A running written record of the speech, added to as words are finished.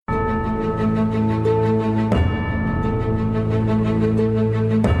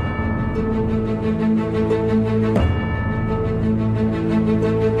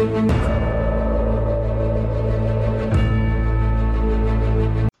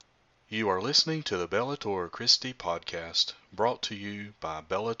You are listening to the Bellator Christi podcast, brought to you by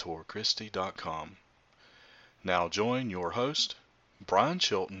BellatorChristi.com. Now join your host, Brian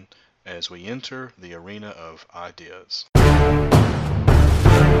Chilton, as we enter the arena of ideas.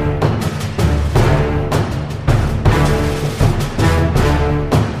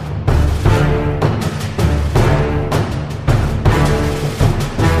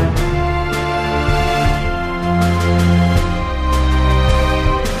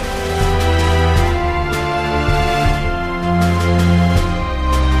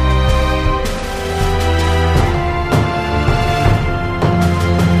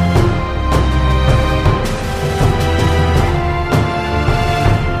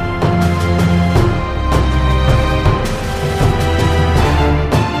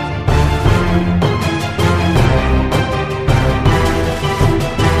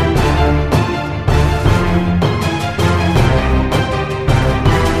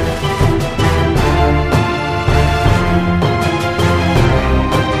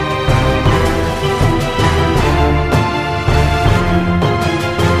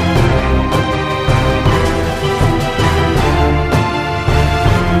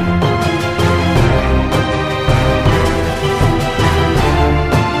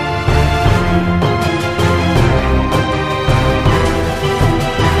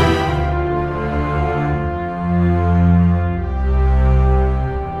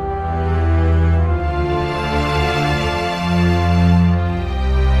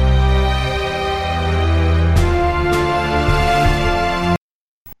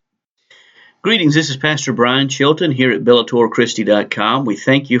 Greetings, this is Pastor Brian Chilton here at BellatorChristi.com. We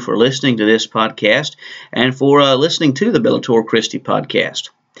thank you for listening to this podcast and for listening to the Bellator Christi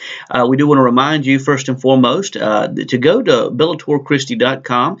podcast. We do want to remind you, first and foremost, to go to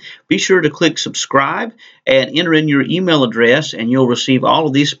BellatorChristi.com. Be sure to click subscribe and enter in your email address, and you'll receive all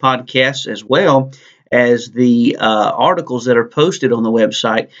of these podcasts as well as the articles that are posted on the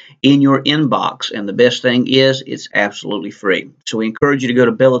website in your inbox. And the best thing is, it's absolutely free. So we encourage you to go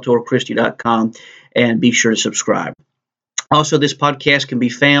to BellatorChristi.com and be sure to subscribe. Also, this podcast can be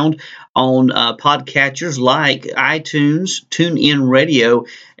found on podcatchers like iTunes, TuneIn Radio,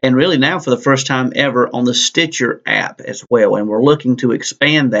 and really now for the first time ever on the Stitcher app as well. And we're looking to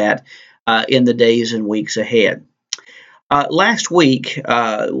expand that in the days and weeks ahead. Last week,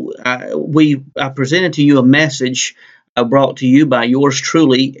 I presented to you a message brought to you by yours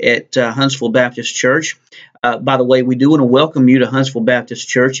truly at Huntsville Baptist Church. By the way, we do want to welcome you to Huntsville Baptist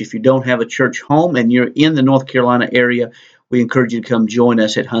Church. If you don't have a church home and you're in the North Carolina area, we encourage you to come join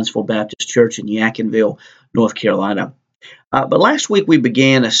us at Huntsville Baptist Church in Yadkinville, North Carolina. But last week we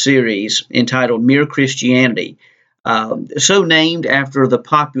began a series entitled Mere Christianity, so named after the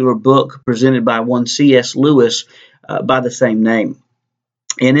popular book presented by one C.S. Lewis by the same name.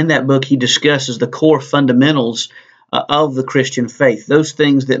 And in that book, he discusses the core fundamentals of the Christian faith, those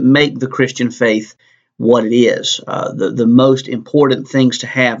things that make the Christian faith what it is, the most important things to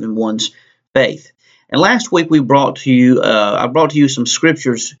have in one's faith. And last week I brought to you some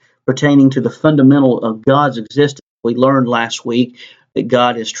scriptures pertaining to the fundamental of God's existence. We learned last week that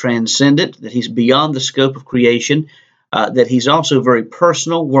God is transcendent, that He's beyond the scope of creation, that He's also very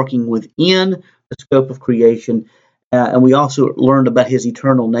personal, working within the scope of creation, and we also learned about His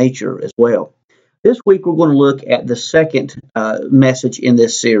eternal nature as well. This week we're going to look at the second message in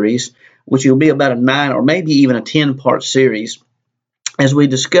this series, which will be about a 9 or maybe even a 10-part series, as we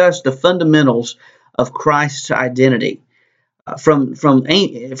discuss the fundamentals of Christ's identity. From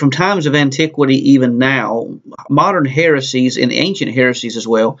times of antiquity even now, modern heresies and ancient heresies as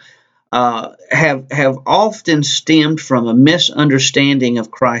well have often stemmed from a misunderstanding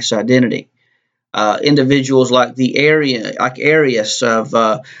of Christ's identity. Individuals like Arius of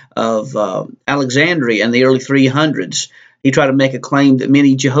Alexandria in the early 300s, he tried to make a claim that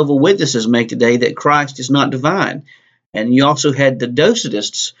many Jehovah's Witnesses make today, that Christ is not divine. And you also had the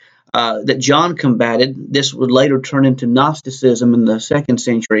Docetists that John combated. This would later turn into Gnosticism in the 2nd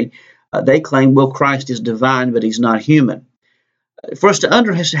century. They claim, well, Christ is divine, but He's not human. For us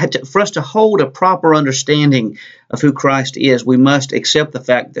to hold a proper understanding of who Christ is, we must accept the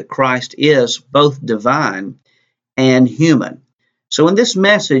fact that Christ is both divine and human. So in this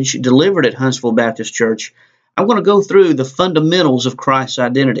message delivered at Huntsville Baptist Church, I'm going to go through the fundamentals of Christ's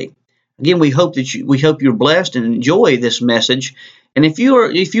identity. Again, we hope you're blessed and enjoy this message. And if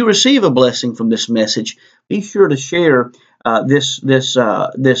you receive a blessing from this message, be sure to share this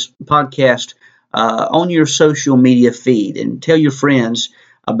podcast on your social media feed, and tell your friends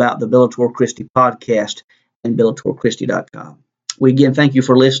about the Bellator Christi podcast and BellatorChristi.com. We again thank you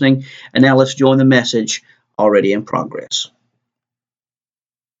for listening, and now let's join the message already in progress.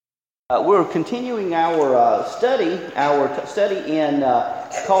 We're continuing our study in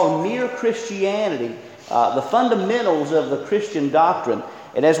called Mere Christianity, the fundamentals of the Christian doctrine.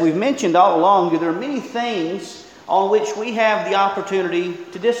 And as we've mentioned all along, there are many things on which we have the opportunity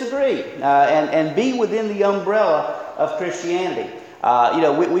to disagree and be within the umbrella of Christianity.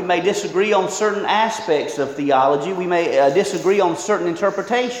 We may disagree on certain aspects of theology. We may disagree on certain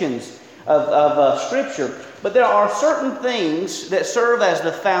interpretations of Scripture. But there are certain things that serve as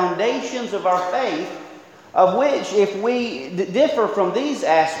the foundations of our faith, of which, if we differ from these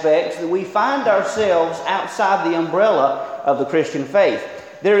aspects, that we find ourselves outside the umbrella of the Christian faith.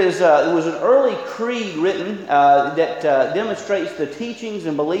 There was an early creed written that demonstrates the teachings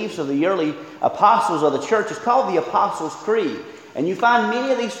and beliefs of the early apostles of the church. It's called the Apostles' Creed. And you find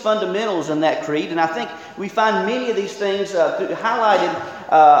many of these fundamentals in that creed, and I think we find many of these things highlighted,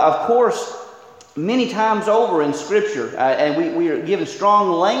 of course, many times over in Scripture, and we are given strong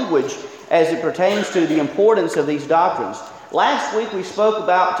language as it pertains to the importance of these doctrines. Last week we spoke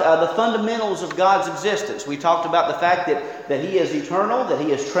about the fundamentals of God's existence. We talked about the fact that He is eternal, that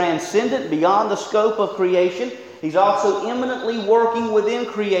He is transcendent beyond the scope of creation. He's also imminently working within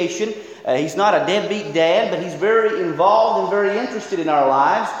creation. He's not a deadbeat dad, but He's very involved and very interested in our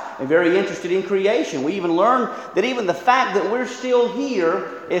lives and very interested in creation. We even learned that even the fact that we're still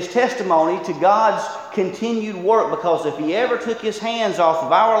here is testimony to God's continued work, because if He ever took His hands off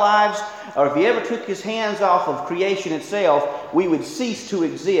of our lives, or if He ever took His hands off of creation itself, we would cease to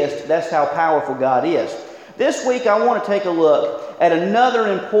exist. That's how powerful God is. This week I want to take a look at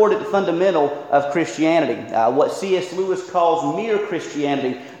another important fundamental of Christianity, what C.S. Lewis calls mere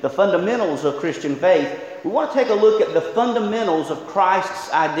Christianity, the fundamentals of Christian faith. We want to take a look at the fundamentals of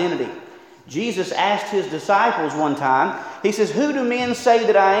Christ's identity. Jesus asked His disciples one time, He says, "Who do men say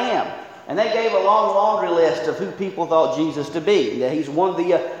that I am?" And they gave a long laundry list of who people thought Jesus to be. That He's one of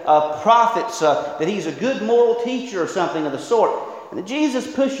the prophets, that He's a good moral teacher or something of the sort. And then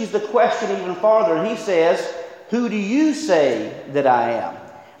Jesus pushes the question even farther, and He says, "Who do you say that I am?"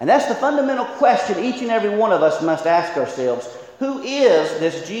 And that's the fundamental question each and every one of us must ask ourselves. Who is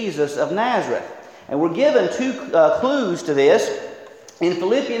this Jesus of Nazareth? And we're given two clues to this in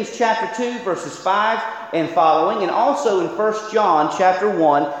Philippians chapter 2, verses 5 and following, and also in 1 John chapter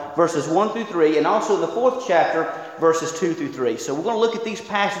 1, verses 1 through 3, and also in the 4th chapter, verses 2 through 3. So we're going to look at these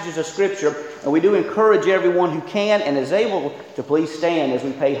passages of Scripture, and we do encourage everyone who can and is able to please stand as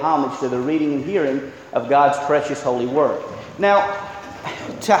we pay homage to the reading and hearing of God's precious holy word. Now,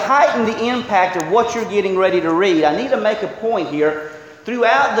 to heighten the impact of what you're getting ready to read, I need to make a point here.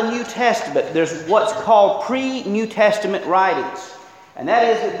 Throughout the New Testament, there's what's called pre-New Testament writings. And that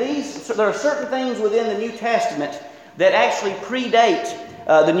is that there are certain things within the New Testament that actually predate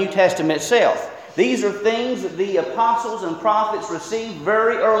the New Testament itself. These are things that the apostles and prophets received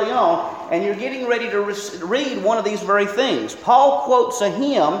very early on, and you're getting ready to read one of these very things. Paul quotes a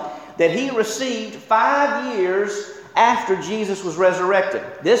hymn that he received 5 years after Jesus was resurrected.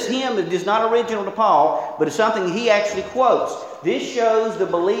 This hymn is not original to Paul, but it's something he actually quotes. This shows the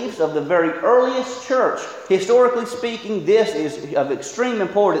beliefs of the very earliest church. Historically speaking, this is of extreme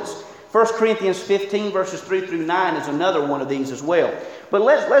importance. 1 Corinthians 15, verses 3 through 9 is another one of these as well. But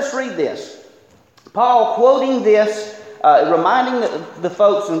let's read this. Paul quoting this, reminding the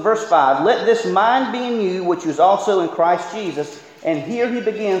folks in verse 5, "Let this mind be in you, which was also in Christ Jesus." And here he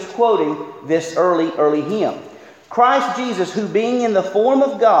begins quoting this early hymn. "Christ Jesus, who being in the form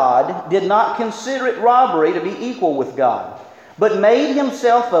of God, did not consider it robbery to be equal with God, but made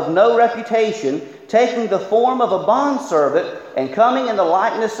Himself of no reputation, taking the form of a bondservant, and coming in the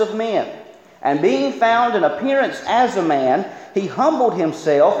likeness of men. And being found in appearance as a man, He humbled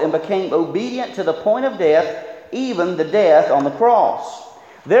Himself and became obedient to the point of death, even the death on the cross.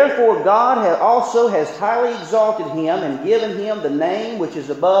 Therefore God also has highly exalted Him and given Him the name which is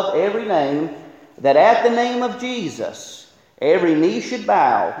above every name, that at the name of Jesus every knee should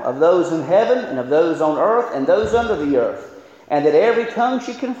bow, of those in heaven and of those on earth and those under the earth, and that every tongue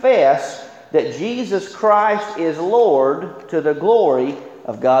should confess that Jesus Christ is Lord, to the glory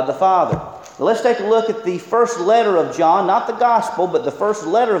of God the Father." Now let's take a look at the first letter of John, not the Gospel, but the first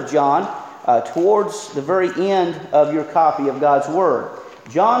letter of John, towards the very end of your copy of God's Word.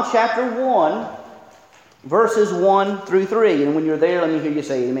 John chapter 1, verses 1 through 3. And when you're there, let me hear you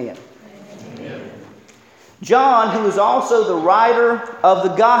say amen. John, who is also the writer of the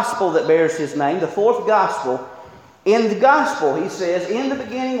gospel that bears his name, the fourth gospel, in the gospel, he says, "In the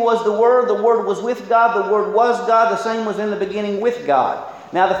beginning was the Word was with God, the Word was God, the same was in the beginning with God."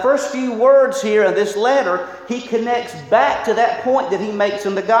 Now, the first few words here in this letter, he connects back to that point that he makes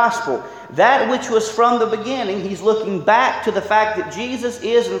in the gospel. that which was from the beginning. He's looking back to the fact that Jesus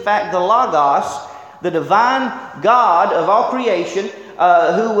is, in fact, the Logos, the divine God of all creation,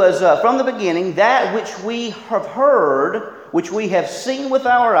 who was from the beginning, that which we have heard, which we have seen with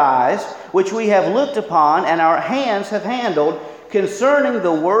our eyes, which we have looked upon, and our hands have handled, concerning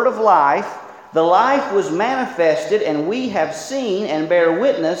the word of life. The life was manifested, and we have seen and bear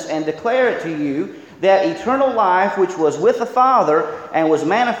witness and declare it to you, that eternal life which was with the Father and was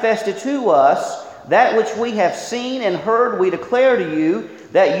manifested to us, that which we have seen and heard we declare to you,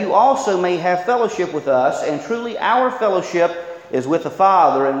 that you also may have fellowship with us. And truly our fellowship is with the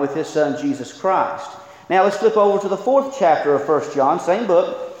Father and with His Son Jesus Christ. Now let's flip over to the 4th chapter of 1 John, same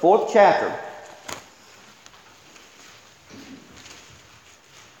book, 4th chapter.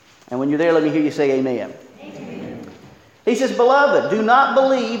 And when you're there, let me hear you say amen. Amen. He says, Beloved, do not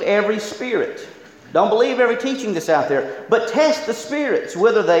believe every spirit. Don't believe every teaching that's out there, but test the spirits,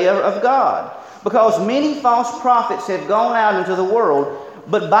 whether they are of God. Because many false prophets have gone out into the world,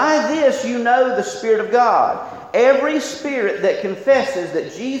 but by this you know the Spirit of God. Every spirit that confesses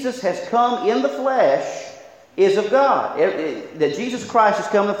that Jesus has come in the flesh is of God. That Jesus Christ has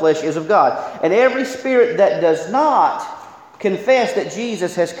come in the flesh is of God. And every spirit that does not confess that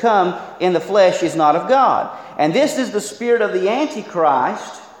Jesus has come in the flesh is not of God. And this is the spirit of the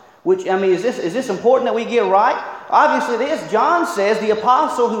Antichrist. Which, is this important that we get right? Obviously it is. John says the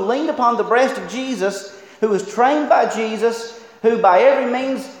apostle who leaned upon the breast of Jesus, who was trained by Jesus, who by every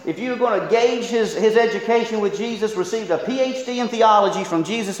means, if you were going to gauge his education with Jesus, received a PhD in theology from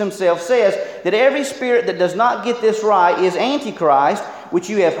Jesus himself, says that every spirit that does not get this right is Antichrist, which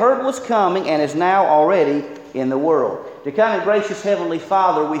you have heard was coming and is now already in the world. Dear kind and gracious Heavenly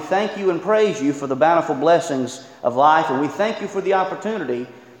Father, we thank you and praise you for the bountiful blessings of life, and we thank you for the opportunity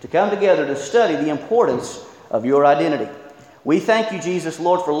to come together to study the importance of your identity. We thank you, Jesus,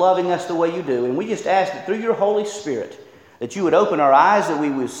 Lord, for loving us the way you do. And we just ask that through your Holy Spirit, that you would open our eyes that we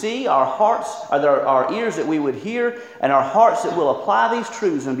would see, our hearts, our ears that we would hear, and our hearts that will apply these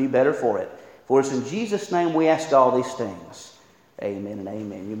truths and be better for it. For it's in Jesus' name we ask all these things. Amen and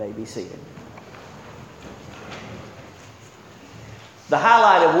amen. You may be seated. The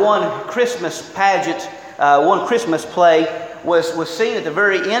highlight of one Christmas pageant, one Christmas play, was seen at the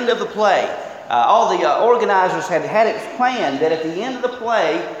very end of the play. All the organizers had it planned that at the end of the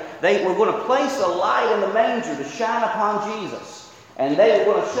play, they were going to place a light in the manger to shine upon Jesus. And they were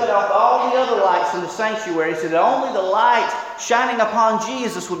going to shut off all the other lights in the sanctuary so that only the light shining upon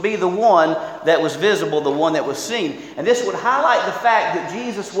Jesus would be the one that was visible, the one that was seen. And this would highlight the fact that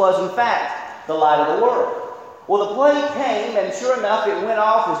Jesus was, in fact, the light of the world. Well, the play came, and sure enough, it went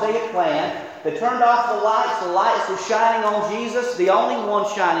off as they had planned. They turned off the lights were shining on Jesus, the only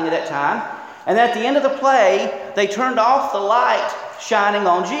one shining at that time. And at the end of the play, they turned off the light shining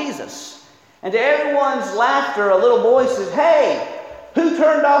on Jesus. And to everyone's laughter, a little boy says, Hey, who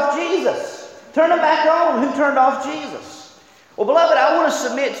turned off Jesus? Turn it back on. Who turned off Jesus? Well, beloved, I want to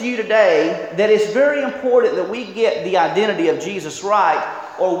submit to you today that it's very important that we get the identity of Jesus right,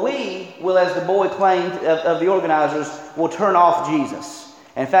 or we will, as the boy claimed of the organizers, will turn off Jesus.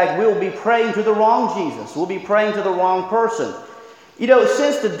 In fact, we'll be praying to the wrong Jesus. We'll be praying to the wrong person. You know,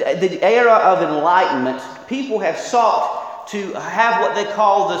 since the era of enlightenment, people have sought to have what they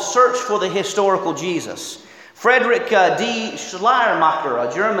call the search for the historical Jesus. Friedrich D. Schleiermacher,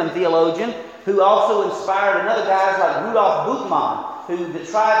 a German theologian, who also inspired another guys like Rudolf Buchmann, who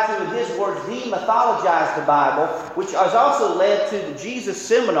tried to, in his words, demythologize the Bible, which has also led to the Jesus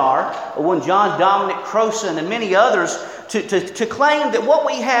Seminar, one John Dominic Crossan and many others, to claim that what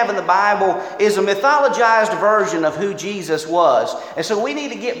we have in the Bible is a mythologized version of who Jesus was. And so we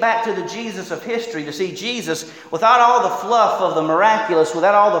need to get back to the Jesus of history to see Jesus without all the fluff of the miraculous,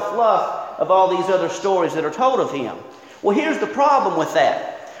 without all the fluff of all these other stories that are told of him. Well, here's the problem with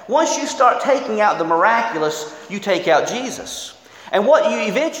that. Once you start taking out the miraculous, you take out Jesus. And what you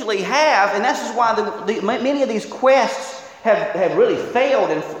eventually have, and this is why many of these quests have really failed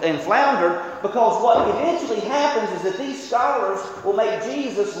and floundered, because what eventually happens is that these scholars will make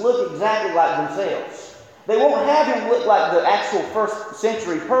Jesus look exactly like themselves. They won't have him look like the actual first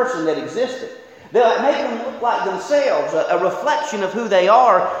century person that existed. They'll make them look like themselves, a reflection of who they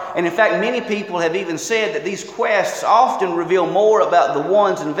are. And in fact, many people have even said that these quests often reveal more about the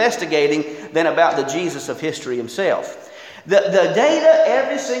ones investigating than about the Jesus of history himself. The data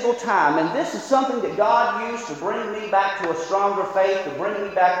every single time, and this is something that God used to bring me back to a stronger faith, to bring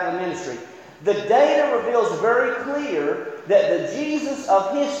me back to the ministry. The data reveals very clear that the Jesus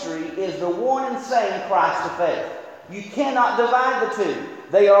of history is the one and same Christ of faith. You cannot divide the two.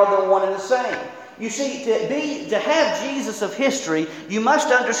 They are the one and the same. You see, to have Jesus of history, you must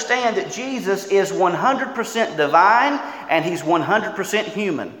understand that Jesus is 100% divine and He's 100%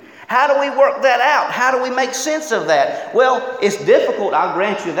 human. How do we work that out? How do we make sense of that? Well, it's difficult, I'll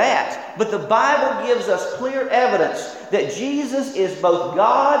grant you that. But the Bible gives us clear evidence that Jesus is both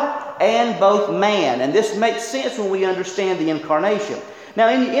God and both man. And this makes sense when we understand the incarnation. Now,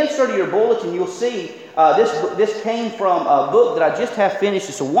 in the insert of your bulletin, you'll see this came from a book that I just have finished.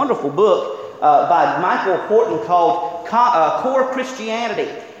 It's a wonderful book by Michael Horton called Core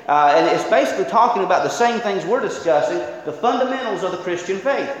Christianity. And it's basically talking about the same things we're discussing, the fundamentals of the Christian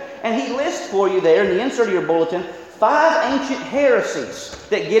faith. And he lists for you there in the insert of your bulletin 5 ancient heresies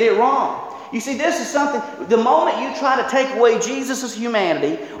that get it wrong. You see, this is something, the moment you try to take away Jesus'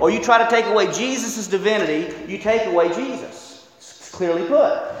 humanity or you try to take away Jesus' divinity, you take away Jesus. It's clearly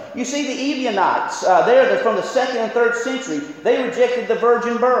put. You see, the Ebionites, they're from the 2nd and 3rd century. They rejected the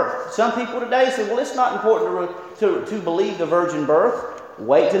virgin birth. Some people today say, well, it's not important to believe the virgin birth.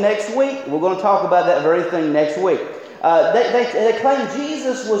 Wait till next week. We're going to talk about that very thing next week. They claim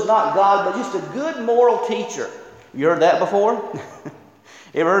Jesus was not God, but just a good moral teacher. You heard that before?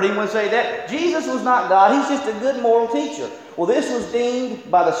 You ever heard anyone say that? Jesus was not God. He's just a good moral teacher. Well, this was deemed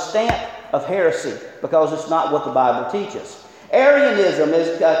by the stamp of heresy because it's not what the Bible teaches. Arianism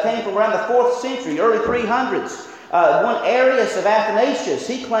came from around the 4th century, early 300s. One Arius of Athanasius,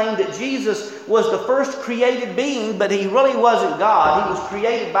 he claimed that Jesus was the first created being, but he really wasn't God. He was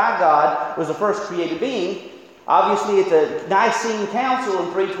created by God, was the first created being. Obviously, at the Nicene Council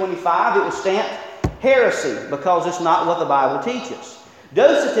in 325, it was stamped heresy because it's not what the Bible teaches.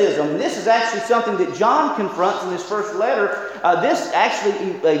 Docetism, this is actually something that John confronts in his first letter. This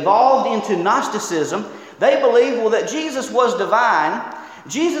actually evolved into Gnosticism. They believed, well, that Jesus was divine.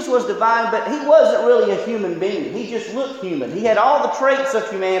 Jesus was divine, but He wasn't really a human being. He just looked human. He had all the traits of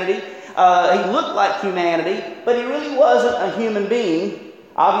humanity. He looked like humanity, but He really wasn't a human being.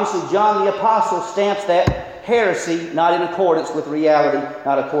 Obviously, John the Apostle stamps that heresy, not in accordance with reality,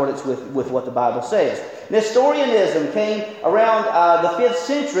 not in accordance with what the Bible says. Nestorianism came around the 5th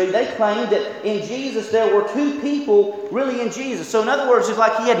century. They claimed that in Jesus there were 2 people really in Jesus. So in other words, it's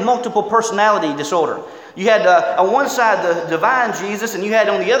like He had multiple personality disorder. You had on one side the divine Jesus, and you had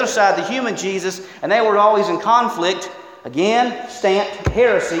on the other side the human Jesus, and they were always in conflict. Again, stamped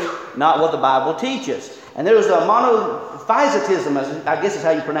heresy, not what the Bible teaches. And there was a monophysitism, I guess is how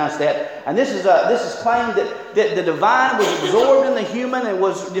you pronounce that. And this is claimed that the divine was absorbed in the human and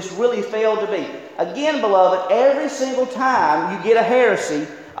was just really failed to be. Again, beloved, every single time you get a heresy,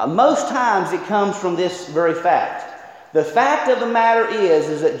 most times it comes from this very fact. The fact of the matter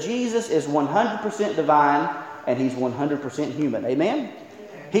is that Jesus is 100% divine and He's 100% human. Amen?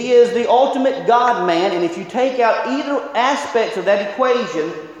 He is the ultimate God-man, and if you take out either aspect of that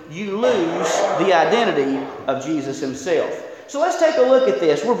equation, you lose the identity of Jesus Himself. So let's take a look at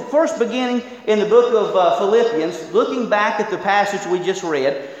this. We're first beginning in the book of Philippians, looking back at the passage we just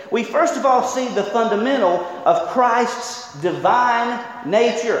read. We first of all see the fundamental of Christ's divine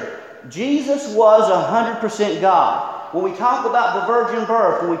nature. Jesus was 100% God. When we talk about the virgin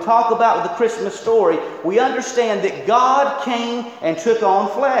birth, when we talk about the Christmas story, we understand that God came and took on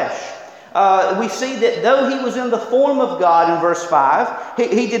flesh. We see that though He was in the form of God in verse 5,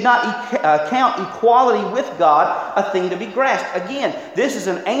 He did not count equality with God a thing to be grasped. Again, this is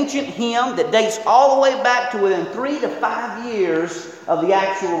an ancient hymn that dates all the way back to within 3 to 5 years of the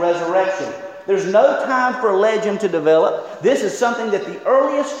actual resurrection. There's no time for a legend to develop. This is something that the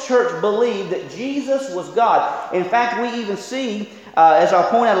earliest church believed, that Jesus was God. In fact, we even see, as I'll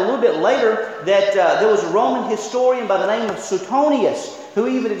point out a little bit later, that there was a Roman historian by the name of Suetonius who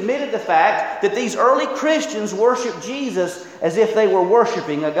even admitted the fact that these early Christians worshiped Jesus as if they were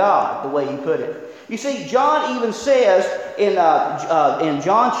worshiping a God, the way he put it. You see, John even says in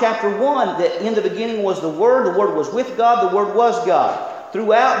John chapter 1 that in the beginning was the Word was with God, the Word was God.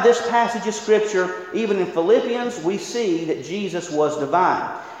 Throughout this passage of Scripture, even in Philippians, we see that Jesus was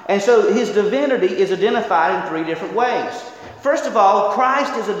divine. And so His divinity is identified in 3 different ways. First of all,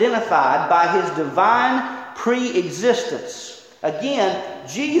 Christ is identified by His divine pre-existence. Again,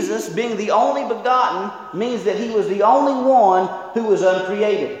 Jesus being the only begotten means that He was the only one who was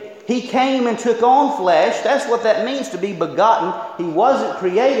uncreated. He came and took on flesh. That's what that means, to be begotten. He wasn't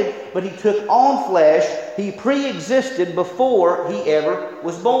created, but He took on flesh. He pre-existed before He ever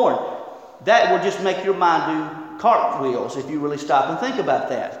was born. That will just make your mind do cartwheels if you really stop and think about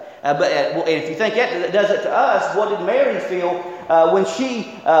that. And if you think that does it to us, what did Mary feel when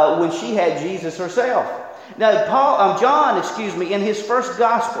she had Jesus herself? Now, John, in his first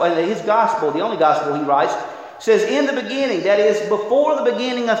gospel, the only gospel he writes, says, in the beginning, that is, before the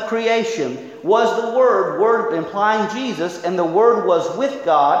beginning of creation, was the Word implying Jesus, and the Word was with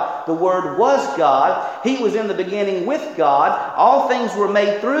God. The Word was God. He was in the beginning with God. All things were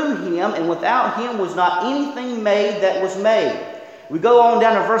made through Him, and without Him was not anything made that was made. We go on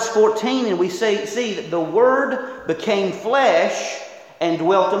down to verse 14, and we see that the Word became flesh and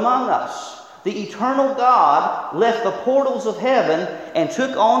dwelt among us. The eternal God left the portals of heaven and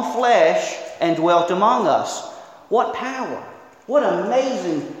took on flesh and dwelt among us. What power! What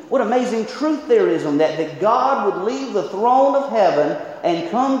amazing truth there is in that God would leave the throne of heaven and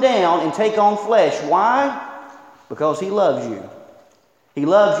come down and take on flesh. Why? Because He loves you. He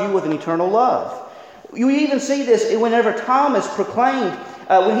loves you with an eternal love. You even see this whenever Thomas proclaimed,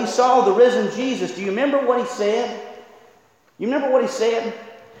 when he saw the risen Jesus. Do you remember what he said? You remember what he said?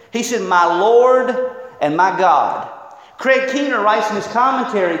 He said, "My Lord and my God." Craig Keener writes in his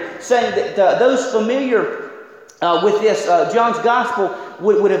commentary saying that those familiar with this, John's Gospel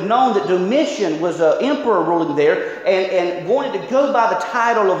would have known that Domitian was an emperor ruling there and wanted to go by the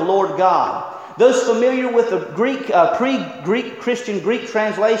title of Lord God. Those familiar with the pre-Greek Christian Greek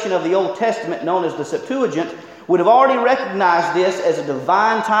translation of the Old Testament known as the Septuagint would have already recognized this as a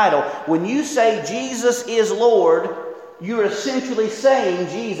divine title. When you say Jesus is Lord, you're essentially saying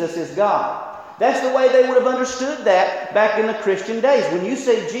Jesus is God. That's the way they would have understood that back in the Christian days. When you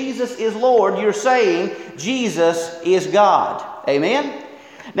say Jesus is Lord, you're saying Jesus is God. Amen?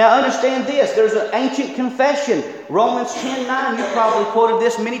 Now understand this. There's an ancient confession. Romans 10:9, you probably quoted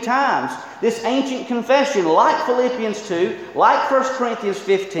this many times. This ancient confession, like Philippians 2, like 1 Corinthians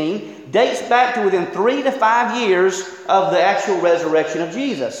 15, dates back to within 3 to 5 years of the actual resurrection of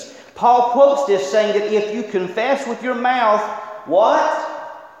Jesus. Paul quotes this saying that if you confess with your mouth, what?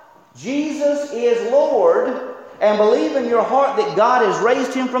 Jesus is Lord, and believe in your heart that God has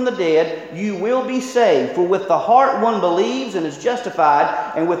raised Him from the dead, you will be saved. For with the heart one believes and is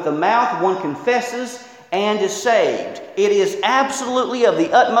justified, and with the mouth one confesses and is saved. It is absolutely of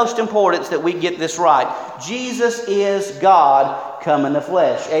the utmost importance that we get this right. Jesus is God come in the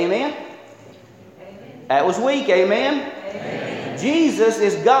flesh. Amen? Amen. That was weak. Amen? Amen. Jesus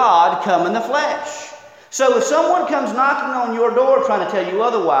is God come in the flesh. So if someone comes knocking on your door trying to tell you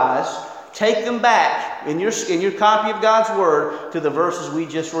otherwise, take them back in your copy of God's Word to the verses we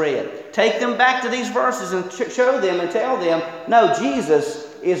just read. Take them back to these verses and show them and tell them, no, Jesus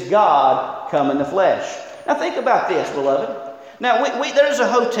is God come in the flesh. Now think about this, beloved. Now there's a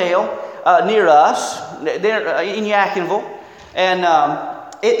hotel near us, there in Yadkinville, and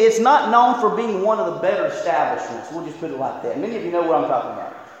it's not known for being one of the better establishments. We'll just put it like that. Many of you know what I'm talking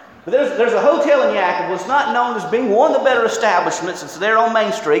about. But there's a hotel in Yadkinville. It's not known as being one of the better establishments. It's there on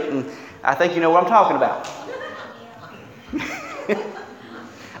Main Street, and I think you know what I'm talking about.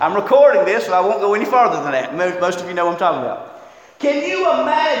 I'm recording this, so I won't go any farther than that. Most of you know what I'm talking about. Can you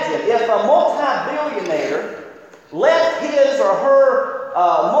imagine if a multi-billionaire left his or her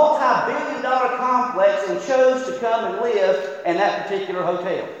multi-billion-dollar complex and chose to come and live in that particular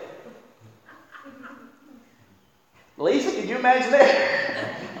hotel? Lisa, can you imagine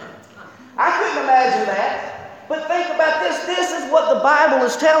that? I couldn't imagine that. But think about this. This is what the Bible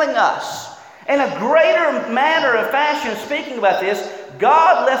is telling us. In a greater manner of fashion, speaking about this,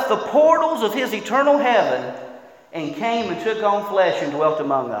 God left the portals of His eternal heaven and came and took on flesh and dwelt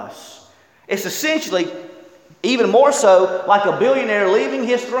among us. It's essentially, even more so, like a billionaire leaving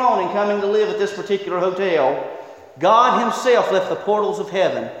his throne and coming to live at this particular hotel. God Himself left the portals of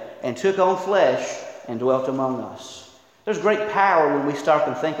heaven and took on flesh and dwelt among us. There's great power when we start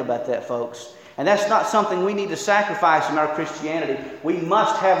and think about that, folks. And that's not something we need to sacrifice in our Christianity. We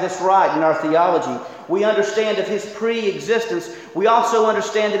must have this right in our theology. We understand of His pre-existence. We also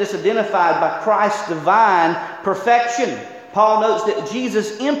understand that it's identified by Christ's divine perfection. Paul notes that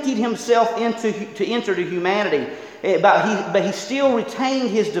Jesus emptied Himself to enter to humanity, but He still retained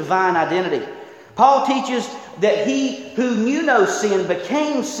His divine identity. Paul teaches that He who knew no sin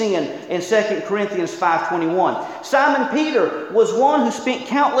became sin in 2 Corinthians 5:21. Simon Peter was one who spent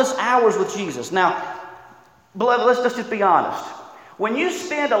countless hours with Jesus. Now, beloved, let's just be honest. When you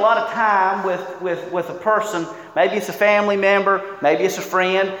spend a lot of time with a person, maybe it's a family member, maybe it's a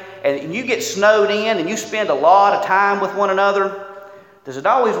friend, and you get snowed in and you spend a lot of time with one another, does it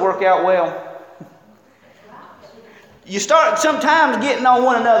always work out well? You start sometimes getting on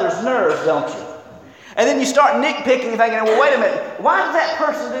one another's nerves, don't you? And then you start nitpicking and thinking, well, wait a minute, why does that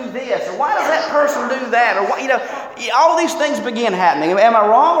person do this? Or why does that person do that? Or why, all these things begin happening. Am I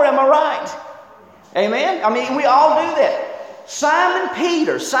wrong or am I right? Amen? I mean, we all do that. Simon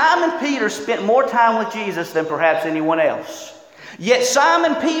Peter spent more time with Jesus than perhaps anyone else. Yet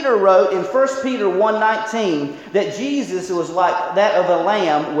Simon Peter wrote in 1 Peter 1:19 that Jesus was like that of a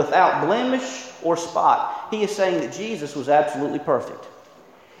lamb without blemish or spot. He is saying that Jesus was absolutely perfect.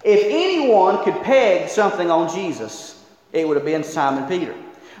 If anyone could peg something on Jesus, it would have been Simon Peter.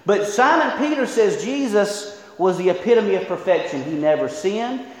 But Simon Peter says Jesus was the epitome of perfection. He never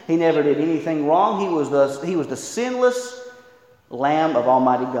sinned. He never did anything wrong. He was the sinless Lamb of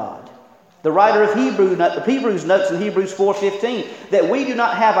Almighty God. The writer of Hebrews notes in Hebrews 4:15 that we do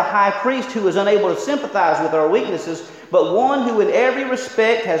not have a high priest who is unable to sympathize with our weaknesses, but one who in every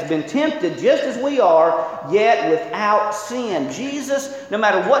respect has been tempted just as we are, yet without sin. Jesus, no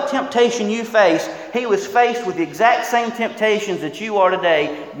matter what temptation you face, He was faced with the exact same temptations that you are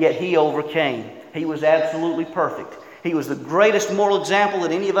today, yet He overcame. He was absolutely perfect. He was the greatest moral example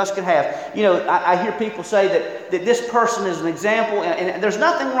that any of us could have. You know, I hear people say that this person is an example, and there's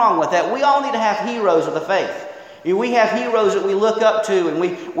nothing wrong with that. We all need to have heroes of the faith. We have heroes that we look up to and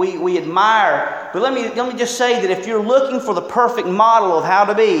we admire. But let me just say that if you're looking for the perfect model of how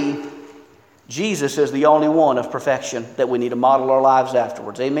to be, Jesus is the only one of perfection that we need to model our lives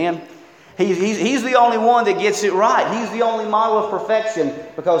afterwards. Amen? He's the only one that gets it right. He's the only model of perfection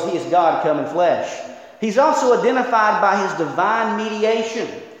because He is God come in flesh. He's also identified by His divine mediation.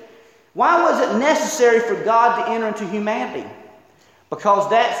 Why was it necessary for God to enter into humanity? Because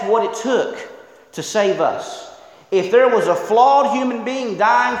that's what it took to save us. If there was a flawed human being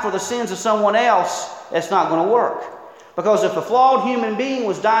dying for the sins of someone else, that's not going to work. Because if a flawed human being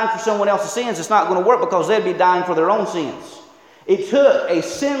was dying for someone else's sins, it's not going to work because they'd be dying for their own sins. It took a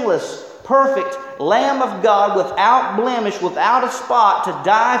sinless, perfect Lamb of God without blemish, without a spot, to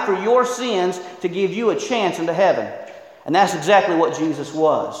die for your sins to give you a chance into heaven. And that's exactly what Jesus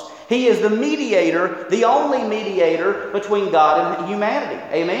was. He is the mediator, the only mediator between God and humanity.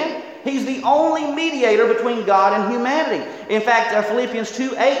 Amen? He's the only mediator between God and humanity. In fact, Philippians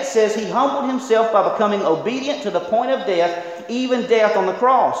 2:8 says He humbled Himself by becoming obedient to the point of death, even death on the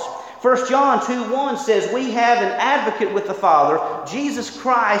cross. 1 John 2:1 says we have an advocate with the Father, Jesus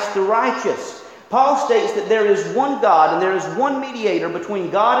Christ the righteous. Paul states that there is one God and there is one mediator between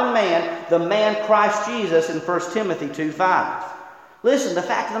God and man, the man Christ Jesus in 1 Timothy 2:5. Listen, the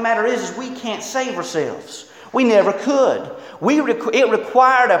fact of the matter is we can't save ourselves. We never could. It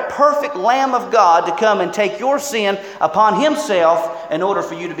required a perfect Lamb of God to come and take your sin upon Himself in order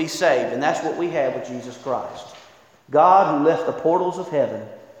for you to be saved. And that's what we have with Jesus Christ. God who left the portals of heaven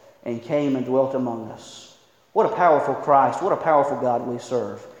and came and dwelt among us. What a powerful Christ. What a powerful God we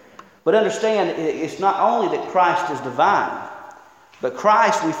serve. But understand, it's not only that Christ is divine, but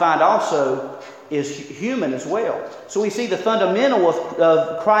Christ, we find also, is human as well. So we see the fundamental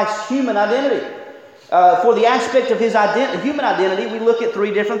of Christ's human identity. For the aspect of His human identity, we look at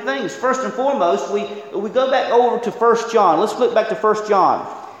three different things. First and foremost, we go back over to 1 John. Let's flip back to 1 John.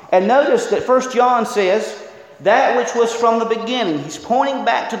 And notice that 1 John says, that which was from the beginning. He's pointing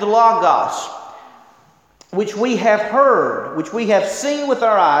back to the Logos, which we have heard, which we have seen with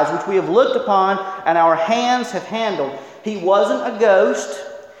our eyes, which we have looked upon, and our hands have handled. He wasn't a ghost.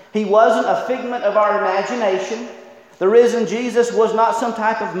 He wasn't a figment of our imagination. The risen Jesus was not some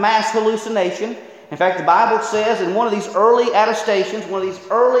type of mass hallucination. In fact, the Bible says in one of these early attestations, one of these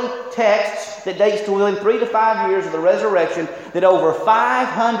early texts that dates to within 3 to 5 years of the resurrection, that over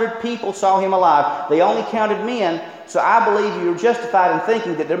 500 people saw Him alive. They only counted men, so I believe you're justified in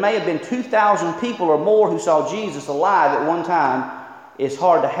thinking that there may have been 2,000 people or more who saw Jesus alive at one time. It's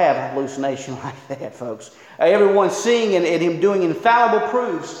hard to have a hallucination like that, folks. Everyone's seeing and Him doing infallible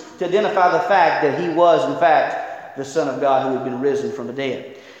proofs to identify the fact that He was, in fact, the Son of God who had been risen from the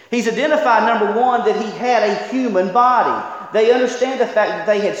dead. He's identified, number one, that He had a human body. They understand the fact that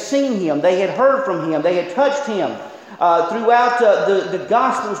they had seen Him, they had heard from Him, they had touched Him. Throughout the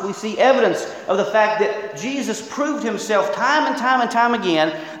Gospels, we see evidence of the fact that Jesus proved Himself time and time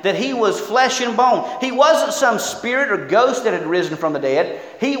again that He was flesh and bone. He wasn't some spirit or ghost that had risen from the dead.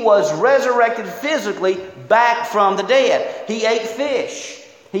 He was resurrected physically back from the dead. He ate fish.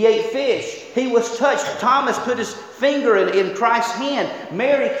 He was touched. Thomas put his finger in Christ's hand.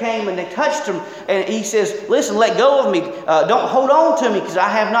 Mary came and they touched Him. And He says, listen, let go of me. Don't hold on to me because I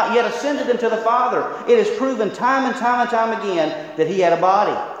have not yet ascended into the Father. It is proven time and time again that He had a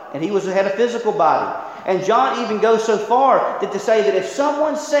body. And He had a physical body. And John even goes so far to say that if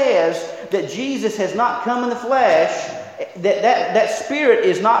someone says that Jesus has not come in the flesh, that spirit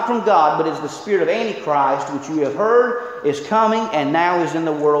is not from God, but is the spirit of Antichrist, which you have heard is coming and now is in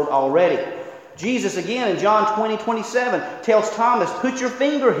the world already. Jesus again in John 20:27 tells Thomas, put your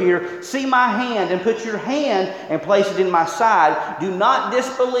finger here, see my hand, and put your hand and place it in my side. Do not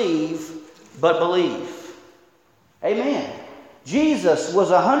disbelieve, but believe. Amen. Jesus was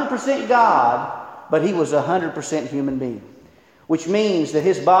 100% God, but he was 100% human being, which means that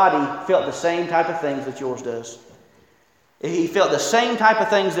his body felt the same type of things that yours does. He felt the same type of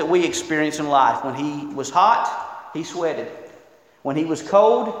things that we experience in life. When he was hot, he sweated. When he was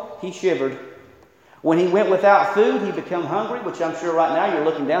cold, he shivered. When he went without food, he became hungry, which I'm sure right now you're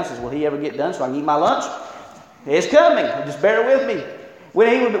looking down and says, will he ever get done so I can eat my lunch? It's coming. Just bear with me. When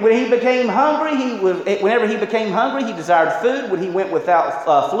he became hungry, whenever he became hungry, he desired food. When he went without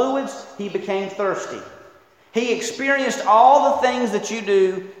fluids, he became thirsty. He experienced all the things that you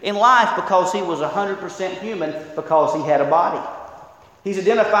do in life because he was 100% human, because he had a body. He's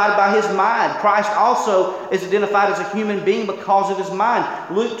identified by his mind. Christ also is identified as a human being because of his mind.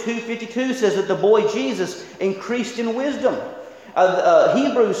 Luke 2:52 says that the boy Jesus increased in wisdom.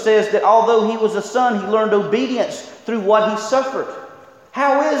 Hebrews says that although he was a son, he learned obedience through what he suffered.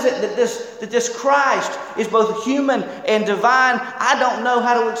 How is it that this Christ is both human and divine? I don't know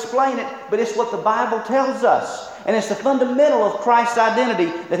how to explain it, but it's what the Bible tells us. And it's the fundamental of Christ's identity,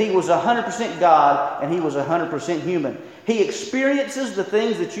 that he was 100% God and he was 100% human. He experiences the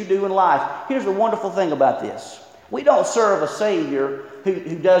things that you do in life. Here's the wonderful thing about this. We don't serve a Savior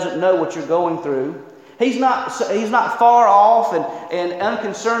who doesn't know what you're going through. He's not far off and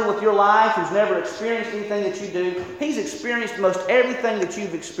unconcerned with your life, who's never experienced anything that you do. He's experienced most everything that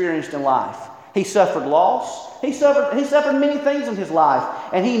you've experienced in life. He suffered loss. He suffered many things in his life.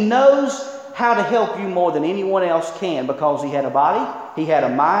 And he knows how to help you more than anyone else can, because he had a body, he had a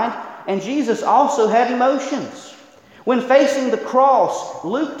mind, and Jesus also had emotions. When facing the cross,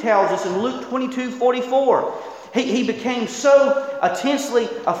 Luke tells us in Luke 22:44, He became so intensely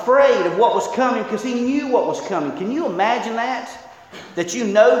afraid of what was coming because he knew what was coming. Can you imagine that? That you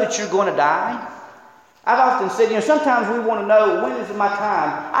know that you're going to die? I've often said, sometimes we want to know, when is my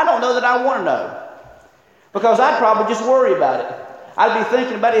time? I don't know that I want to know, because I'd probably just worry about it. I'd be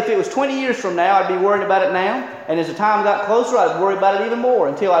thinking about it. If it was 20 years from now, I'd be worried about it now. And as the time got closer, I'd worry about it even more,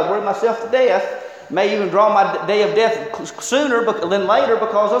 until I worried myself to death. May even draw my day of death sooner than later,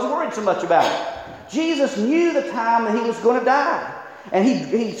 because I was worried so much about it. Jesus knew the time that he was going to die. And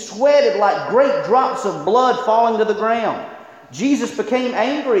he sweated like great drops of blood falling to the ground. Jesus became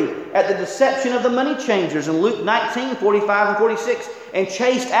angry at the deception of the money changers in Luke 19:45 and 46, and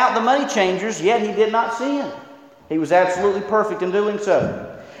chased out the money changers, yet he did not sin. He was absolutely perfect in doing so.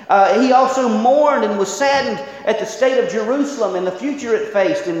 He also mourned and was saddened at the state of Jerusalem and the future it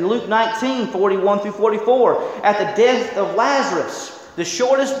faced in Luke 19:41 through 44, at the death of Lazarus. The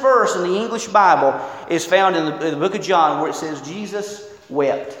shortest verse in the English Bible is found in the book of John, where it says Jesus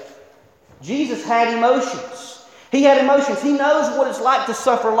wept. Jesus had emotions. He had emotions. He knows what it's like to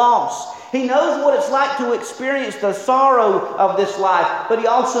suffer loss. He knows what it's like to experience the sorrow of this life, but he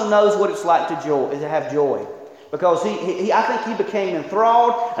also knows what it's like to have joy. Because I think he became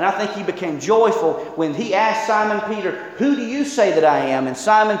enthralled, and I think he became joyful when he asked Simon Peter, "Who do you say that I am?" And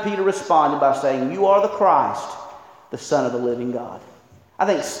Simon Peter responded by saying, "You are the Christ, the Son of the living God." I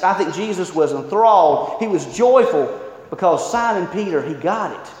think Jesus was enthralled. He was joyful because Simon Peter, he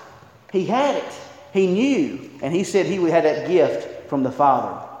got it. He had it. He knew. And he said he had that gift from the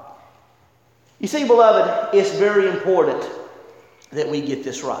Father. You see, beloved, it's very important that we get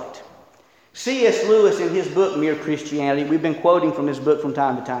this right. C.S. Lewis, in his book, Mere Christianity, we've been quoting from his book from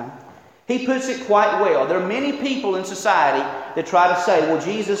time to time, he puts it quite well. There are many people in society that try to say, well,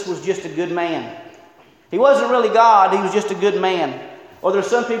 Jesus was just a good man. He wasn't really God, he was just a good man. Or there's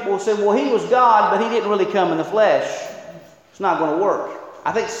some people who say, well, he was God, but he didn't really come in the flesh. It's not going to work.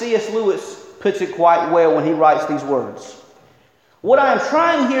 I think C.S. Lewis puts it quite well when he writes these words. What I am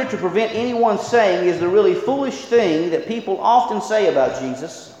trying here to prevent anyone saying is the really foolish thing that people often say about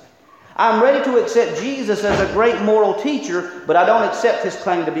Jesus. I'm ready to accept Jesus as a great moral teacher, but I don't accept his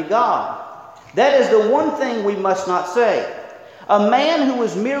claim to be God. That is the one thing we must not say. A man who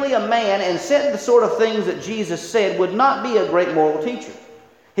was merely a man and said the sort of things that Jesus said would not be a great moral teacher.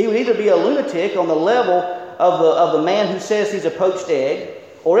 He would either be a lunatic on the level of the man who says he's a poached egg,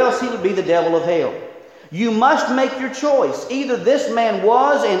 or else he would be the devil of hell. You must make your choice. Either this man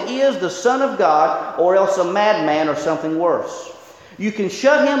was and is the Son of God, or else a madman or something worse. You can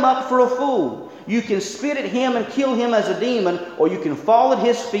shut him up for a fool. You can spit at him and kill him as a demon, or you can fall at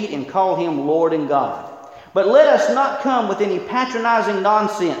his feet and call him Lord and God. But let us not come with any patronizing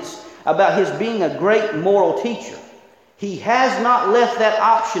nonsense about his being a great moral teacher. He has not left that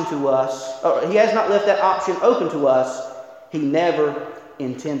option to us, or he has not left that option open to us. He never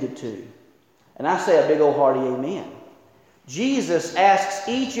intended to. And I say a big old hearty amen. Jesus asks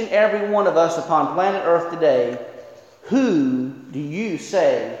each and every one of us upon planet Earth today, who do you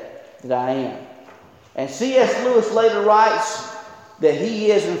say that I am? And C.S. Lewis later writes that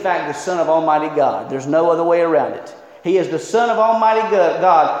he is in fact the Son of Almighty God. There's no other way around it. He is the Son of Almighty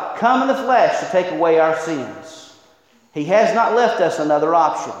God, come in the flesh to take away our sins. He has not left us another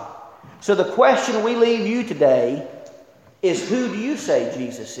option. So the question we leave you today is, who do you say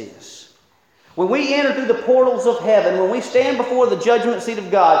Jesus is? When we enter through the portals of heaven, when we stand before the judgment seat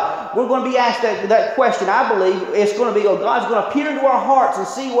of God, we're going to be asked that question. I believe it's going to be, God's going to peer into our hearts and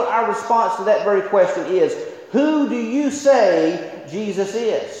see what our response to that very question is. Who do you say Jesus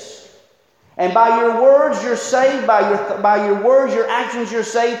is? And by your words you're saved, by your words, your actions you're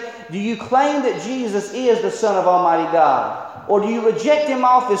saved. Do you claim that Jesus is the Son of Almighty God? Or do you reject Him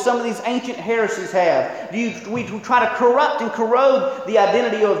off as some of these ancient heresies have? Do we try to corrupt and corrode the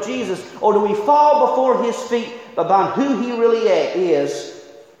identity of Jesus? Or do we fall before His feet upon who He really is,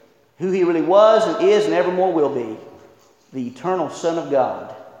 who He really was and is and evermore will be? The eternal Son of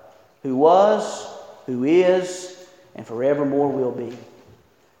God, who was, who is, and forevermore will be.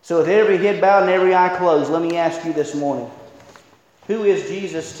 So with every head bowed and every eye closed, let me ask you this morning, who is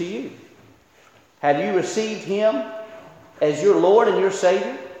Jesus to you? Have you received Him as your Lord and your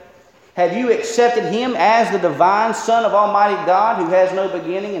Savior? Have you accepted Him as the divine Son of Almighty God, who has no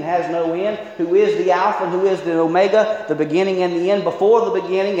beginning and has no end, who is the Alpha and who is the Omega, the beginning and the end, before the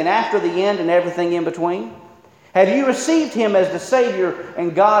beginning and after the end and everything in between? Have you received Him as the Savior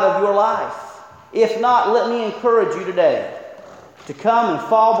and God of your life? If not, let me encourage you today to come and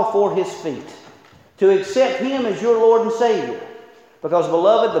fall before His feet, to accept Him as your Lord and Savior. Because,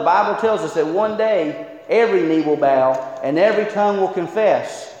 beloved, the Bible tells us that one day every knee will bow and every tongue will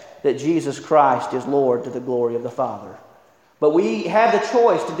confess that Jesus Christ is Lord to the glory of the Father. But we have the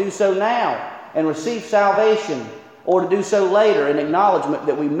choice to do so now and receive salvation, or to do so later in acknowledgement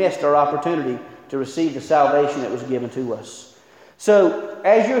that we missed our opportunity to receive the salvation that was given to us. So,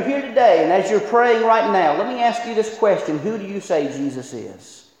 as you're here today and as you're praying right now, let me ask you this question. Who do you say Jesus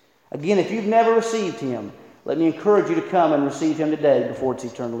is? Again, if you've never received Him, let me encourage you to come and receive Him today before it's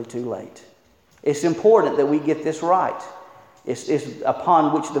eternally too late. It's important that we get this right. It's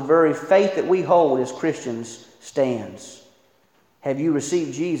upon which the very faith that we hold as Christians stands. Have you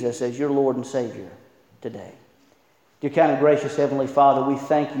received Jesus as your Lord and Savior today? Dear kind and gracious Heavenly Father, we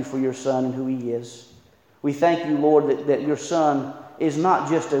thank You for Your Son and who He is. We thank You, Lord, that Your Son is not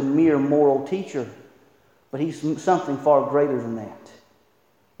just a mere moral teacher, but He's something far greater than that.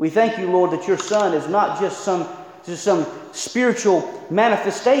 We thank You, Lord, that Your Son is not just some spiritual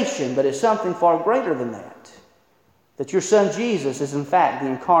manifestation, but it's something far greater than that. That Your Son Jesus is in fact the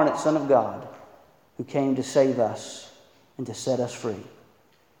incarnate Son of God who came to save us and to set us free.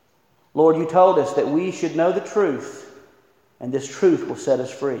 Lord, You told us that we should know the truth, and this truth will set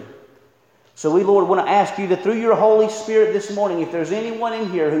us free. So we, Lord, want to ask You that through Your Holy Spirit this morning, if there's anyone in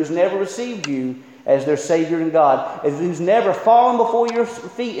here who's never received You as their Savior and God, who's never fallen before Your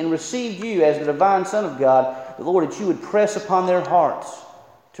feet and received You as the divine Son of God, Lord, that You would press upon their hearts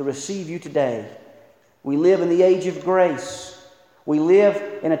to receive You today. We live in the age of grace. We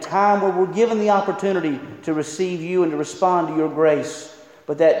live in a time where we're given the opportunity to receive You and to respond to Your grace.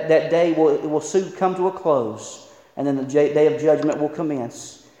 But that day will soon come to a close, and then the day of judgment will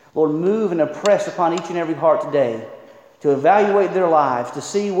commence. Lord, move and impress upon each and every heart today to evaluate their lives, to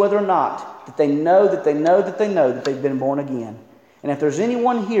see whether or not that they know that they've been born again. And if there's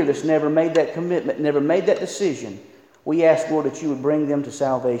anyone here that's never made that commitment, never made that decision, we ask, Lord, that You would bring them to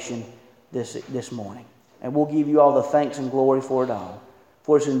salvation this morning. And we'll give You all the thanks and glory for it all.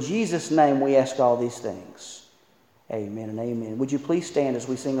 For it's in Jesus' name we ask all these things. Amen and amen. Would you please stand as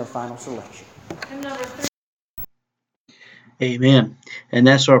we sing our final selection? Hymn number 3. Amen. And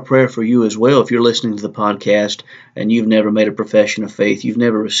that's our prayer for you as well. If you're listening to the podcast and you've never made a profession of faith, you've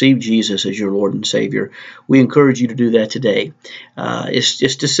never received Jesus as your Lord and Savior, we encourage you to do that today. It's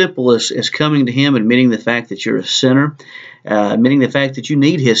just as simple as coming to Him, admitting the fact that you're a sinner, admitting the fact that you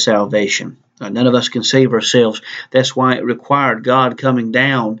need His salvation. None of us can save ourselves. That's why it required God coming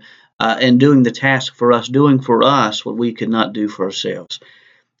down and doing the task for us, doing for us what we could not do for ourselves.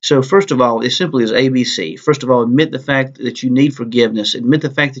 So first of all, it simply is ABC. First of all, admit the fact that you need forgiveness. Admit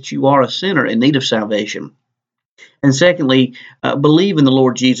the fact that you are a sinner in need of salvation. And secondly, believe in the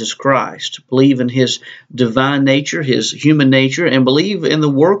Lord Jesus Christ. Believe in His divine nature, His human nature, and believe in the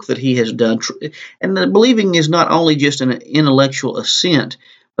work that He has done. And the believing is not only just an intellectual assent,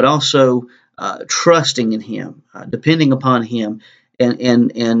 but also trusting in Him, depending upon Him,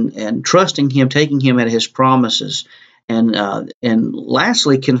 and trusting Him, taking Him at His promises. And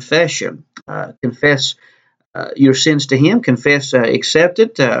lastly, confession. Confess your sins to Him. Confess, accept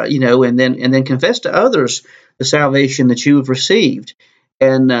it, and then confess to others the salvation that you have received.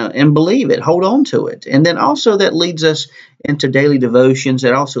 and believe it, hold on to it. And then also that leads us into daily devotions.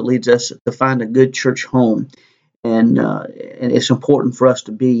 It also leads us to find a good church home. And it's important for us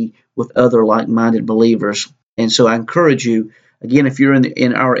to be with other like-minded believers. And so I encourage you, again, if you're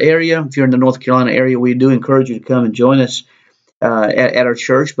in our area, if you're in the North Carolina area, we do encourage you to come and join us at our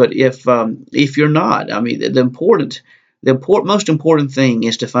church. But if you're not, I mean, most important thing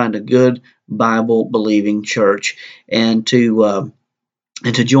is to find a good Bible believing church and to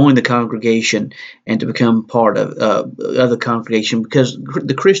join the congregation and to become part of the congregation, because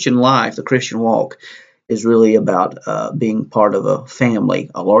the Christian life, the Christian walk, is really about being part of a family,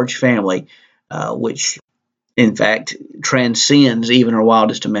 a large family, which in fact transcends even our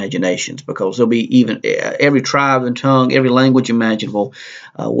wildest imaginations, because there'll be even every tribe and tongue, every language imaginable,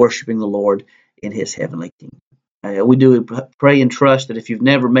 worshiping the Lord in His heavenly kingdom. We do pray and trust that if you've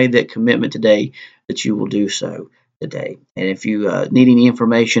never made that commitment today, that you will do so today. And if you need any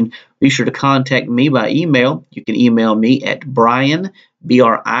information, be sure to contact me by email. You can email me at Brian,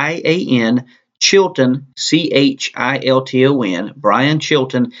 Brian Chilton, Chilton, Brian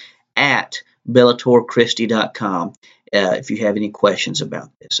Chilton at BellatorChristi.com. If you have any questions about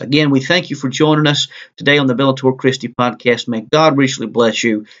this. Again, we thank you for joining us today on the Bellator Christi podcast. May God richly bless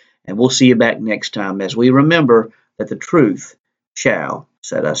you, and we'll see you back next time as we remember that the truth shall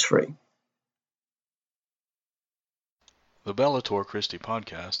set us free. The Bellator Christi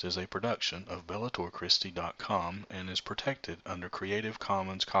podcast is a production of BellatorChristi.com and is protected under Creative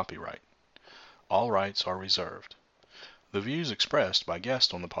Commons copyright. All rights are reserved. The views expressed by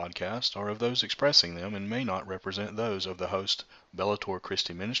guests on the podcast are of those expressing them and may not represent those of the host, Bellator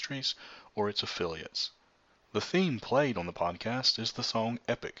Christi Ministries, or its affiliates. The theme played on the podcast is the song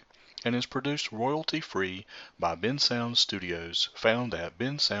Epic and is produced royalty-free by Bensound Studios, found at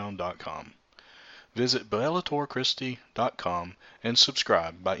bensound.com. Visit BellatorChristi.com and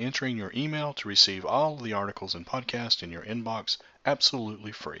subscribe by entering your email to receive all the articles and podcasts in your inbox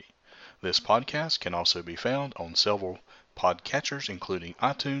absolutely free. This podcast can also be found on several podcatchers including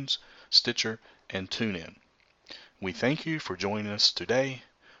iTunes, Stitcher, and TuneIn. We thank you for joining us today.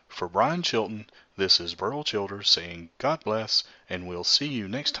 For Brian Chilton, this is Burl Childers saying God bless, and we'll see you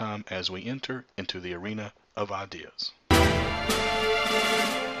next time as we enter into the arena of ideas.